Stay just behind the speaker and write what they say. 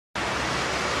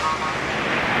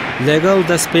لەگەڵ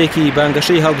دەستپێکی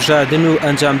بانگەشەی هەڵبژاردن و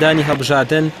ئەنجامدانی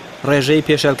هەڵبژاردن ڕێژەی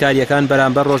پێشێلکاریەکان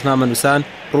بەرامبەر ڕۆژنامە نووسان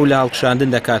ڕوو لە هەڵکشاندن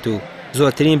دەکات و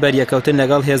زۆرترین بەریەکەوتن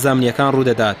لەگەڵ هێزە ئەمنیەکان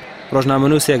ڕوودەدات. ڕۆژنامە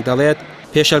نووسێک دەڵێت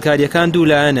پێشێلکاریەکان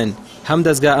دوولایەنن، هەم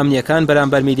دەستگا ئەمنیەکان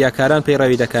بەرامبەر میدیاکاران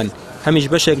پەیڕەوی دەکەن، هەمیش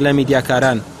بەشێک لە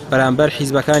میدیاکاران بەرامبەر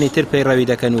حیزبەکانی تر پەیڕەوی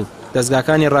دەکەن و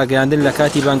دەستگاکانی ڕاگەیاندن لە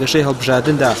کاتی بانگەشەی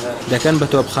هەڵبژاردندا دەکەن بە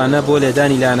تۆپخانە بۆ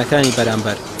لێدانی لایەنەکانی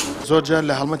بەرامبەر. زۆر جار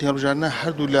لە هەڵمەتی هەڵبژاردنە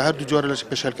لە هەردوو جۆرە لە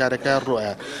پێشێلکاریەکان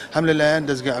ڕۆیە، هەم لەلایەن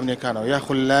دەستگا ئەمنیەکانەوە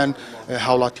یاخود لەلایەن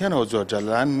هاوڵاتیانەوە، زۆر جار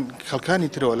لەلایەن خەڵکانی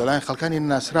ترەوە، لەلایەن خەڵکانی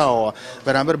ناسراوەوە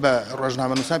بەرامبەر بە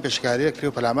ڕۆژنامە نووسان پێشێلکاریە کرێ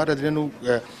و پەلامار دەدرێن و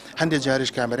هەندێک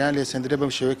جاریش کامەرایان لێ سێندرێ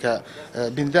بەم شێوەیە کە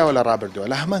بینراوە لە ڕابردووە.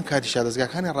 لە هەمان کاتیشا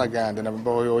دەستگاکانی ڕاگەیاندنە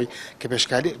بەهۆیەوەی کە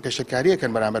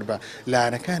پێشێلکاریەکەن بەرامبەر بە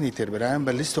لایەنەکانی تر، بەرامبەر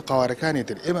بە لیست و قاوارەکانی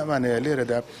تر. ئێمە ئەمانەیە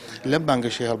لێرەدا لەم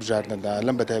بانگەشەی هەڵبژاردنەدا،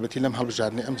 لەم بەتایبەتی لەم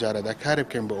هەڵبژاردنی ئەم جارەدا کارێ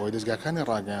بکەین بۆ ئەوەی دەستگاکانی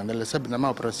ڕاگەیاندن لەسەر بنەما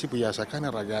و پرەنسیپ و یاساکانی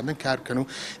ڕاگەیاندن کار بکەن و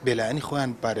بێلایەنی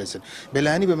خۆیان بپارێزن.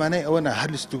 بێلایەنی بەمانای ئەوە هەر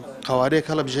لیست و قاوارەیەک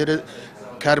هەڵبژێرە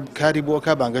کاری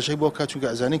بۆکە بانگەشەی بۆکە، چونکە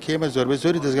ئەزانین کە ئێمە زۆربەی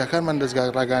زۆری دەستگاکانمان دەستگا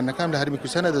ڕاگەیاندنەکان لە هەرمی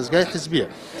کوردستانە دەستگای حیزبیە.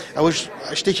 ئەوەش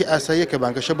شتێکی ئاساییە کە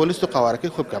بانگەشە بۆ لیست و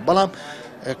قاوارەکەی خۆ بکات، بەڵام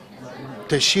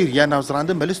تەشیر یان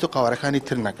ناوزڕاندن بە لیست و قاوارەکانی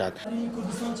تر نەکات.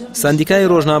 سەندیکای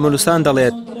ڕۆژنامە نووسان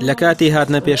دەڵێت لە کاتی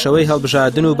هاتنە پێشەوەی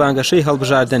هەڵبژاردن و بانگەشەی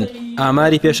هەڵبژاردن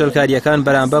ئاماری پێشێلکاریەکان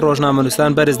بەرامبەر ڕۆژنامە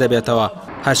نووسان بەرز دەبێتەوە،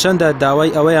 هەرچەندە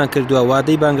داوای ئەوەیان کردووە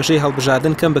وادەی بانگەشەی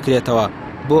هەڵبژاردن کەم بکرێتەوە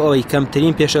بۆ ئەوەی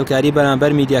کەمترین پێشێلکاری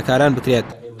بەرامبەر میدیاکاران بکرێت.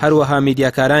 هەروەها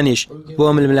میدیاکارانیش بۆ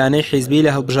ململانەی حیزبی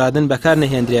لە هەڵبژاردن بەکار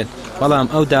نەهێنرێن، بەڵام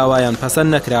ئەو داوایان پەسەند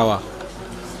نەکراوە.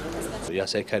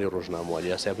 یاسای کاری ڕۆژنامەوە،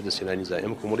 یاسای بەدەستێنانی زای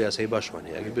ئەمە کۆمەڵی یاسایی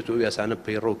باشوانێ، ئەگەر بێت ئەو یاسانە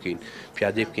پەیڕەوکەین،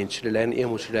 پیادەی بکەین، چ لەلایەن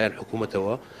ئێمە و چ لەلایەن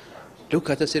حکوومەتەوە، لەو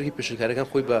کاتە سێرکی پێشێلکاریەکان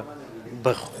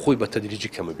خۆی بە تەدریجی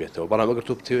کەمە بێتەوە. بەڵام ئەگەر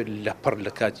تۆ بتەوێت لەپڕ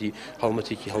لە کاتی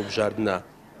هەڵمەتێکی هەڵبژاردنە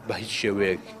بە هیچ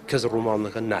شێوەیەک کەس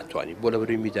ڕووماڵەکە ناتوانانی بۆ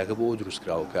لەبەروی میدیاکە بۆ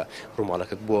دروستکراوەکە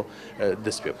ڕووماڵەکەت بۆ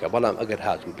دەست پێ بکە. بەڵام ئەگەر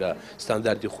هاتوو لە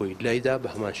ستانداردی خۆی لایدا بە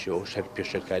هەمان شێوە شەر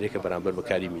پێشێلکاریەکە بەرامبەر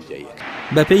بەکاری میدیایەک.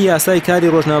 بەپێی یاسای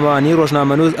کاری ڕۆژنامەوانی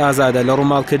ڕۆژنامە نووس ئازادە لە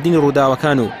ڕووماڵکردنی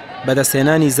ڕووداوەکان و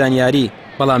بەدەستهێنانی زانیاری،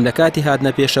 بەڵام لە کاتی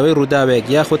هاتنە پێشەوەی ڕووداوێک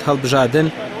یاخود هەڵبژاردن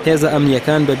هێزە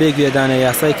ئەمنیەکان بەبێ گوێدانە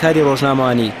یاسای کاری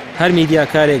ڕۆژنامەوانی هەر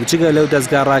میدیاکارێک جگە لەو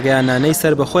دەستگا ڕاگەیاندنەی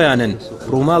سەر بە خۆیانن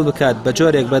ڕووماڵ بکات بە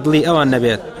جۆرێک بە دڵی ئەوان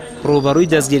نەبێت،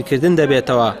 ڕوبەڕووی دەستگیرکردن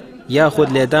دەبێتەوە یاخود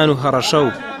لێدان و هەڕەشە و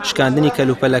شکاندنی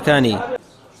کەلوپەلەکانی.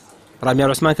 ڕامیار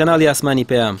عوسمان، کەناڵی ئاسمانی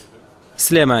پێام،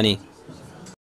 سلێمانی.